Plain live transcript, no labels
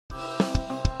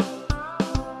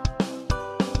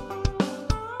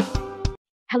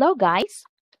Hello guys!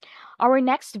 Our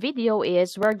next video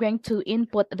is we're going to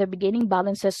input the beginning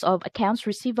balances of accounts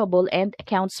receivable and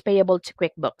accounts payable to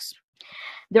QuickBooks.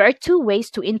 There are two ways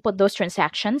to input those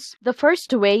transactions. The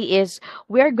first way is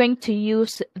we're going to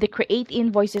use the Create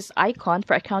Invoices icon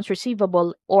for accounts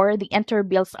receivable or the Enter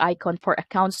Bills icon for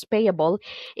accounts payable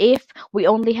if we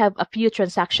only have a few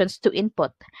transactions to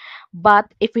input.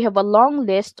 But if we have a long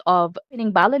list of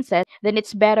opening balances, then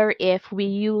it's better if we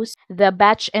use the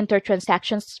Batch Enter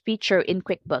Transactions feature in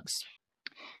QuickBooks.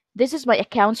 This is my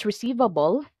accounts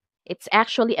receivable. It's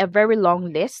actually a very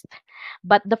long list.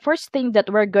 But the first thing that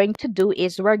we're going to do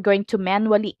is we're going to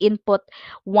manually input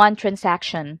one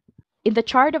transaction. In the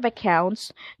chart of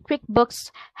accounts,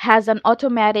 QuickBooks has an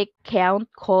automatic count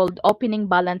called opening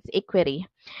balance equity.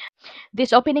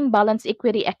 This opening balance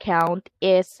equity account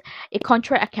is a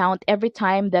contra account every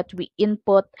time that we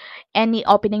input any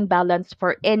opening balance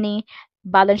for any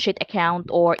balance sheet account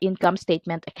or income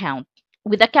statement account.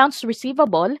 With accounts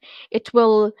receivable, it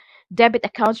will debit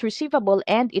accounts receivable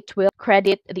and it will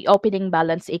credit the opening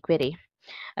balance equity.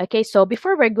 Okay, so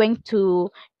before we're going to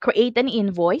create an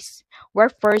invoice, we're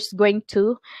first going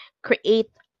to create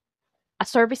a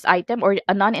service item or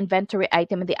a non-inventory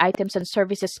item in the items and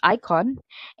services icon,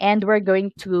 and we're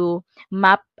going to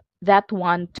map that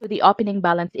one to the opening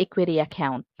balance equity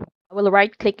account. I will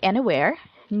right click anywhere,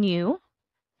 new,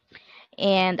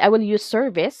 and I will use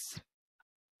service.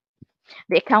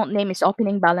 The account name is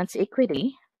opening balance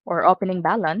equity or opening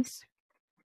balance.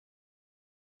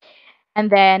 And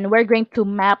then we're going to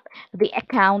map the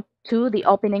account to the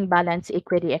opening balance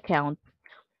equity account.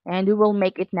 And we will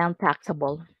make it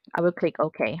non-taxable. I will click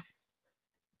OK.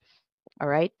 All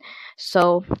right.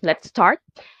 So let's start.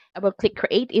 I will click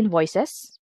Create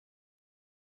Invoices.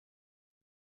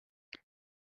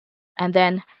 And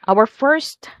then our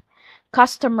first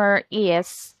customer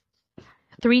is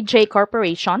 3J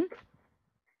Corporation.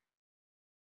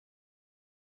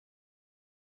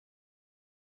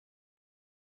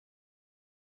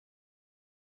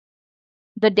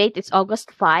 The date is August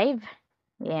 5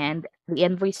 and the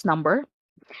invoice number.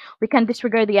 We can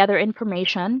disregard the other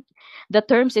information. The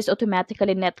terms is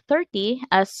automatically net 30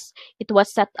 as it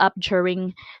was set up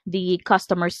during the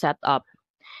customer setup.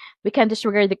 We can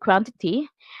disregard the quantity.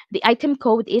 The item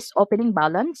code is opening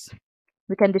balance.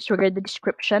 We can disregard the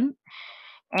description.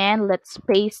 And let's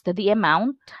paste the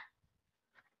amount.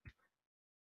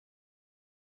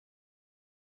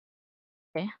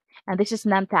 Okay. And this is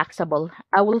non-taxable.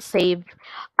 I will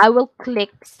click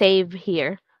save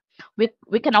here.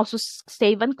 We can also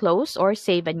save and close or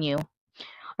save and new.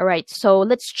 All right, so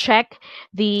let's check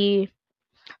the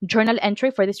journal entry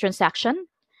for this transaction.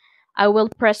 I will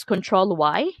press Control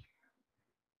Y.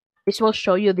 This will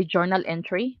show you the journal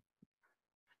entry.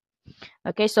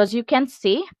 Okay, so as you can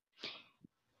see,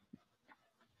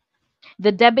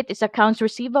 the debit is accounts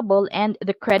receivable and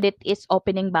the credit is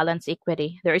opening balance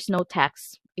equity. There is no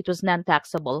tax. It was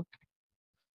non-taxable.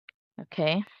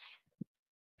 Okay.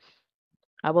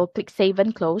 I will click save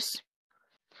and close.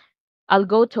 I'll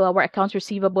go to our accounts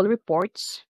receivable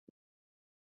reports.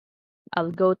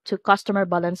 I'll go to customer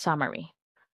balance summary.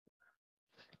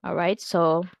 All right,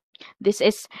 so this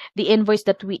is the invoice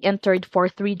that we entered for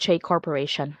 3J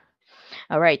Corporation.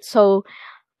 All right, so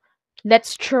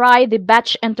let's try the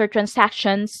batch enter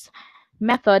transactions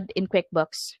method in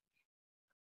QuickBooks.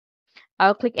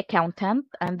 I'll click accountant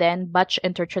and then batch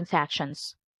enter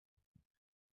transactions.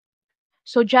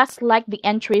 So just like the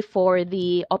entry for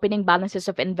the opening balances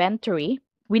of inventory,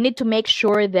 we need to make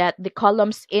sure that the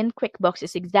columns in QuickBooks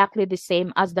is exactly the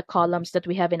same as the columns that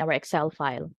we have in our Excel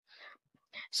file.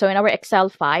 So in our Excel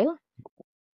file,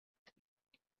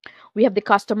 we have the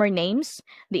customer names,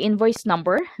 the invoice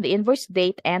number, the invoice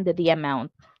date, and the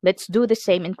amount. Let's do the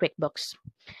same in QuickBooks.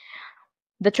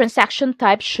 The transaction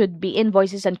type should be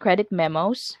invoices and credit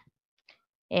memos.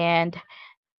 And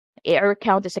our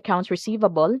account is accounts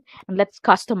receivable. And let's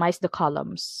customize the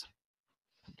columns.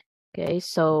 Okay,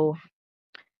 so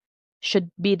should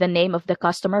be the name of the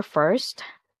customer first.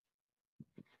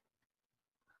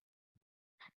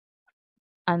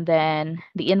 And then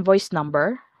the invoice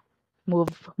number.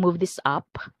 Move this up.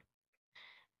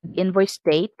 Invoice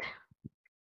date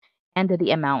and the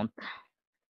amount.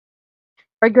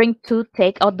 We're going to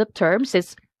take out the terms.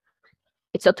 It's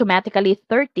automatically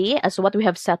 30 as what we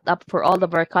have set up for all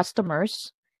of our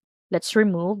customers. Let's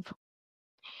remove.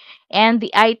 And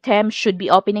the item should be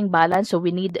opening balance, so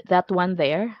we need that one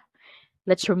there.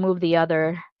 Let's remove the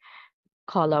other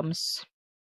columns.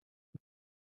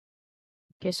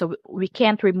 Okay, so we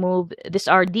can't remove, these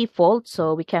are default,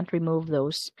 so we can't remove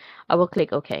those. I will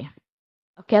click OK.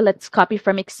 Okay, let's copy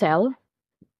from Excel.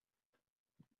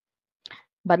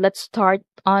 But let's start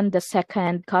on the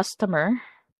second customer,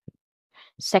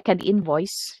 second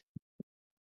invoice.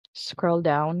 Scroll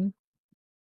down,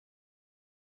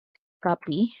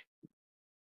 copy,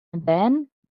 and then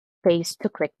paste to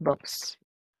QuickBooks.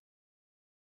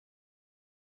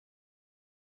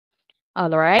 All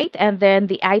right, and then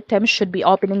the item should be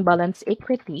opening balance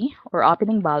equity or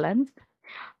opening balance.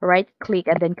 Right click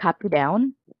and then copy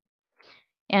down.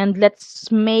 And let's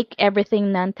make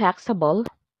everything non-taxable.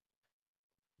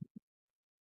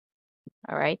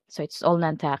 All right, so it's all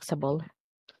non-taxable.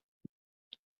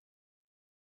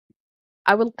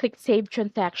 I will click Save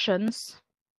Transactions.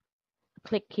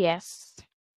 Click Yes.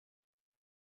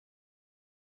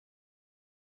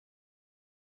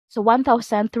 So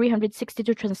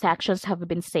 1,362 transactions have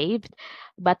been saved,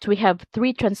 but we have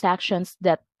 3 transactions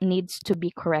that needs to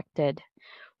be corrected.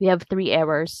 We have 3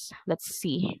 errors. Let's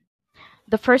see.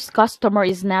 The first customer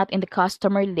is not in the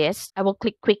customer list. I will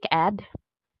click Quick Add.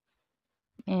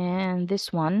 And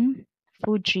this one,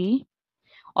 Fuji,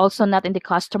 also not in the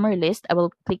customer list. I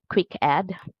will click Quick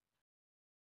Add.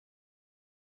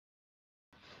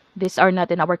 These are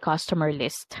not in our customer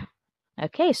list.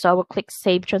 Okay, so I will click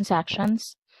Save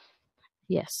Transactions.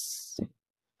 Yes.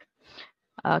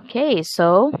 Okay,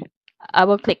 so I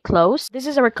will click Close. This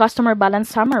is our customer balance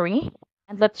summary.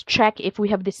 And let's check if we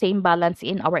have the same balance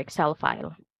in our Excel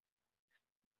file.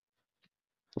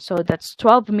 So that's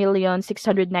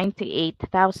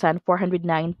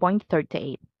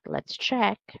 12,698,409.38. Let's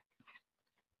check.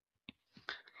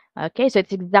 Okay, so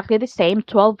it's exactly the same,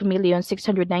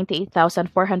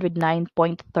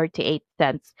 12,698,409.38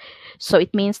 cents. So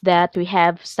it means that we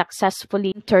have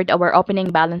successfully entered our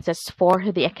opening balances for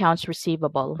the accounts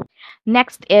receivable.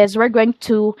 Next is we're going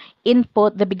to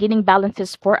input the beginning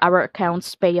balances for our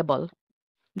accounts payable.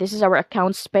 This is our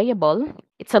accounts payable.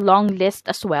 It's a long list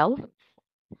as well.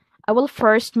 I will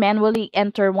first manually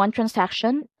enter one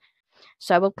transaction.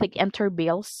 So I will click Enter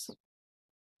Bills.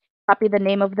 Copy the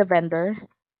name of the vendor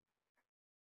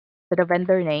to the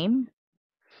vendor name.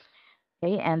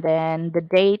 Okay, and then the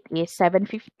date is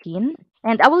 7/15.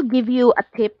 And I will give you a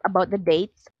tip about the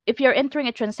dates. If you're entering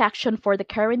a transaction for the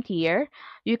current year,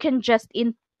 you can just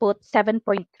input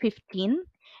 7.15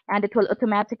 and it will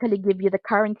automatically give you the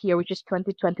current year, which is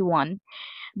 2021.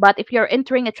 But if you're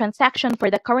entering a transaction for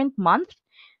the current month,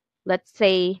 let's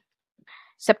say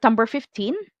September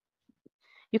 15,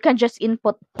 you can just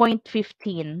input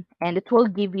 0.15 and it will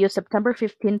give you September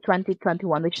 15,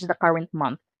 2021, which is the current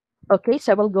month. Okay,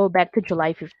 so I will go back to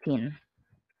July 15.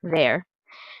 There.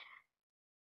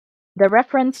 The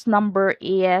reference number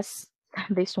is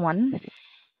this one.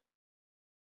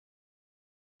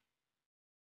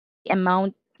 The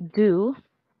amount due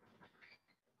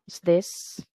is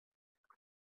this.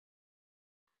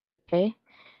 Okay.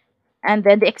 And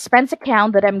then the expense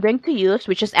account that I'm going to use,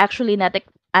 which is actually not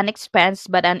an expense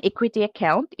but an equity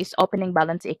account, is opening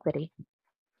balance equity.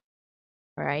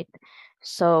 All right.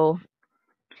 So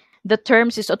the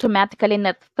terms is automatically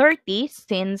not 30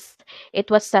 since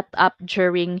it was set up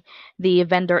during the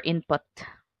vendor input.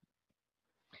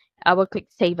 I will click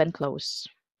Save and Close.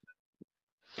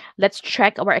 Let's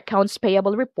check our accounts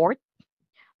payable report,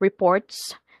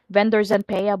 reports, vendors and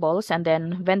payables, and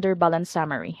then vendor balance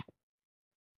summary.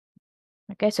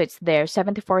 Okay, so it's there,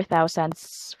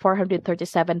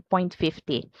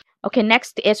 74,437.50. Okay,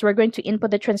 next is we're going to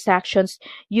input the transactions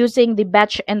using the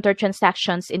batch enter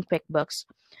transactions in QuickBooks.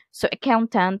 So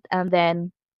accountant and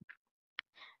then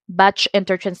batch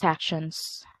enter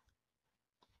transactions.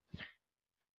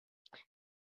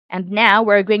 And now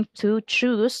we're going to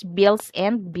choose bills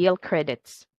and bill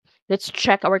credits. Let's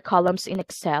check our columns in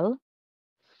Excel.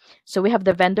 So we have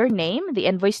the vendor name, the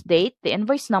invoice date, the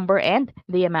invoice number, and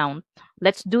the amount.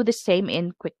 Let's do the same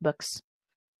in QuickBooks.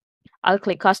 I'll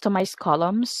click Customize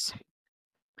Columns.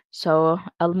 So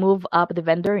I'll move up the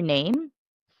vendor name.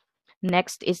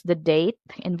 Next is the date,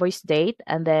 invoice date,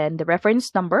 and then the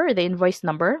reference number, the invoice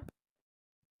number,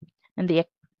 and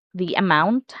the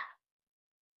amount.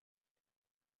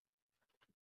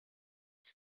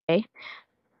 Okay.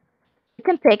 You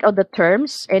can take out the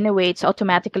terms. Anyway, it's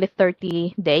automatically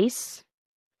 30 days.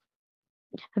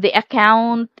 The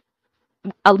account,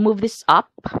 I'll move this up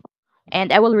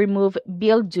and I will remove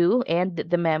bill due and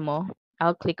the memo.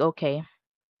 I'll click OK.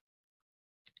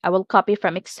 I will copy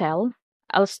from Excel.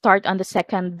 I'll start on the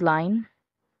second line.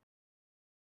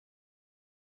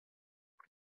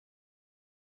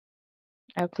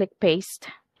 I'll click Paste.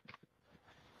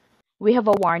 We have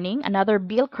a warning. Another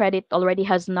bill credit already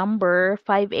has number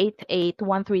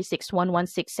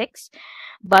 588-136-1166,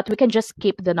 but we can just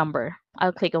keep the number.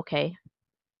 I'll click OK.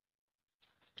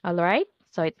 All right.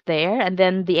 So it's there. And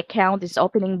then the account is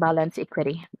opening balance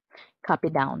equity. Copy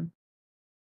down.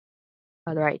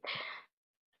 All right.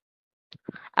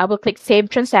 I will click Save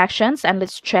Transactions and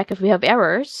let's check if we have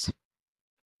errors.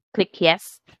 Click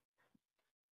Yes.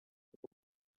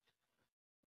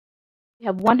 We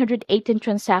have 118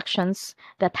 transactions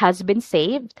that has been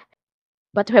saved,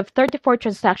 but we have 34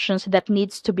 transactions that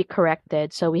needs to be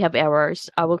corrected. So we have errors.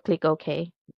 I will click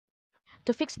OK.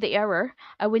 To fix the error,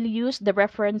 I will use the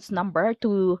reference number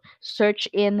to search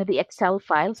in the Excel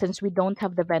file since we don't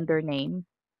have the vendor name.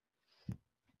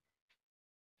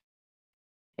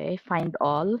 Okay, find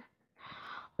all.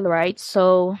 All right,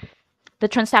 so the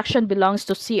transaction belongs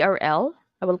to CRL.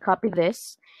 I will copy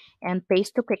this and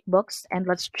paste to QuickBooks and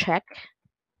let's check.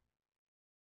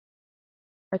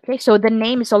 Okay, so the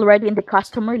name is already in the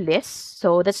customer list.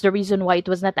 So that's the reason why it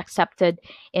was not accepted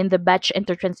in the batch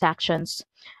enter transactions.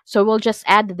 So we'll just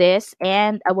add this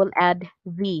and I will add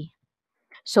V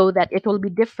so that it will be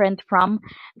different from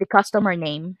the customer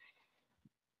name.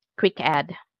 Quick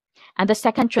add. And the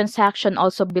second transaction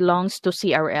also belongs to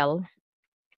CRL.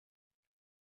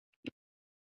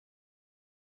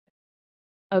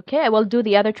 Okay, I will do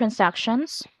the other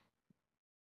transactions.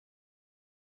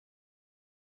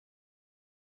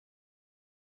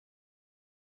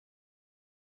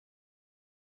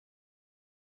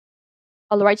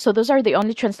 All right, so those are the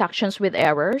only transactions with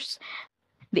errors.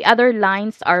 The other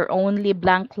lines are only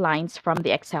blank lines from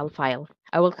the Excel file.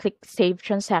 I will click Save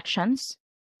Transactions.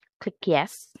 Click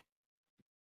Yes.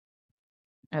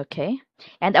 Okay,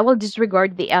 and I will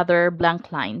disregard the other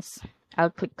blank lines. I'll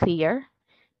click Clear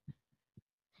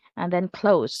and then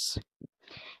Close.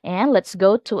 And let's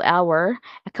go to our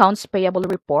Accounts Payable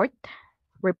report,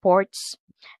 Reports,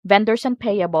 Vendors and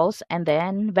Payables, and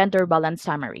then Vendor Balance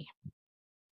Summary.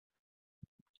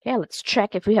 Okay, let's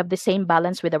check if we have the same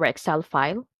balance with our Excel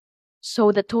file.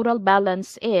 So the total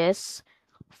balance is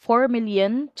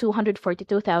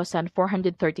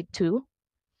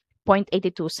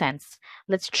 4,242,432.82 cents.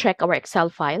 Let's check our Excel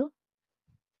file.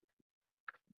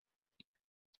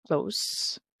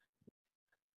 Close.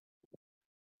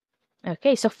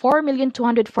 Okay, so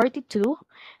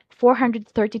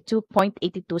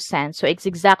 4,242,432.82 cents. So it's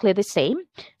exactly the same.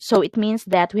 So it means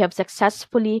that we have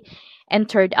successfully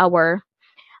entered our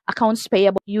accounts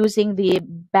payable using the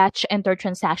batch enter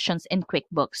transactions in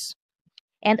QuickBooks.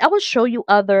 And I will show you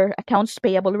other accounts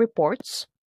payable reports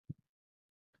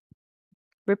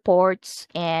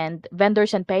and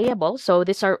vendors and payables. So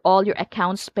these are all your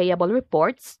accounts payable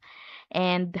reports.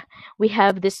 And we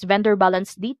have this vendor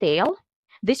balance detail.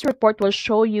 This report will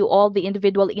show you all the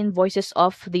individual invoices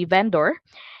of the vendor,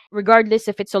 regardless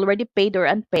if it's already paid or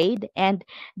unpaid. And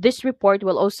this report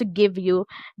will also give you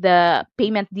the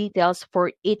payment details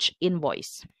for each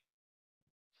invoice.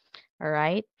 All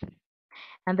right.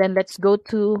 And then let's go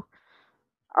to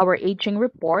our aging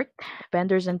report,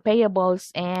 vendors and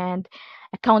payables, and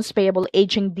accounts payable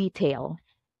aging detail.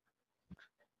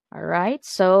 All right,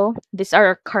 so these are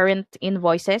our current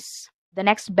invoices. The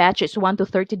next batch is 1 to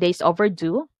 30 days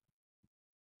overdue.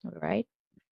 All right,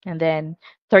 and then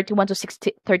 31 to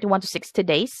 60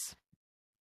 days,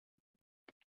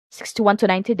 61 to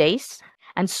 90 days,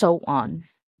 and so on.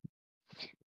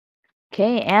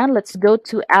 Okay, and let's go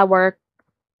to our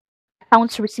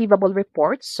accounts receivable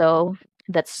report. So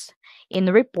that's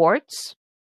in reports,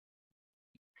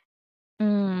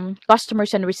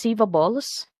 customers and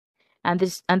receivables, and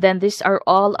then these are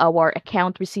all our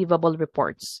account receivable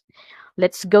reports.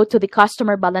 Let's go to the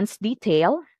customer balance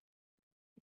detail.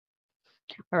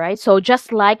 All right, so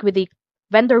just like with the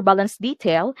vendor balance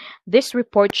detail, this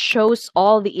report shows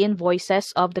all the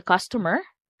invoices of the customer,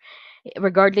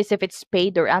 regardless if it's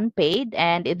paid or unpaid,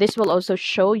 and this will also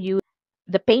show you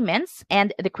the payments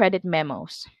and the credit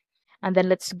memos. And then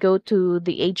let's go to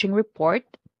the aging report.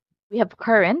 We have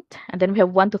current, and then we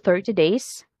have 1 to 30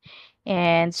 days,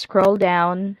 and scroll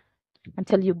down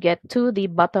until you get to the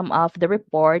bottom of the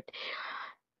report.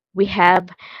 We have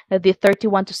the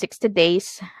 31 to 60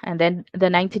 days, and then the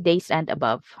 90 days and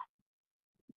above.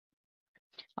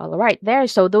 All right, there.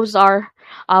 So those are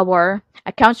our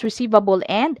accounts receivable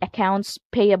and accounts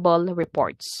payable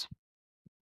reports.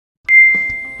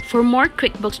 For more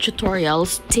QuickBooks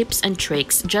tutorials, tips, and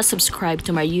tricks, just subscribe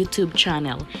to my YouTube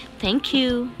channel. Thank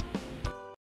you.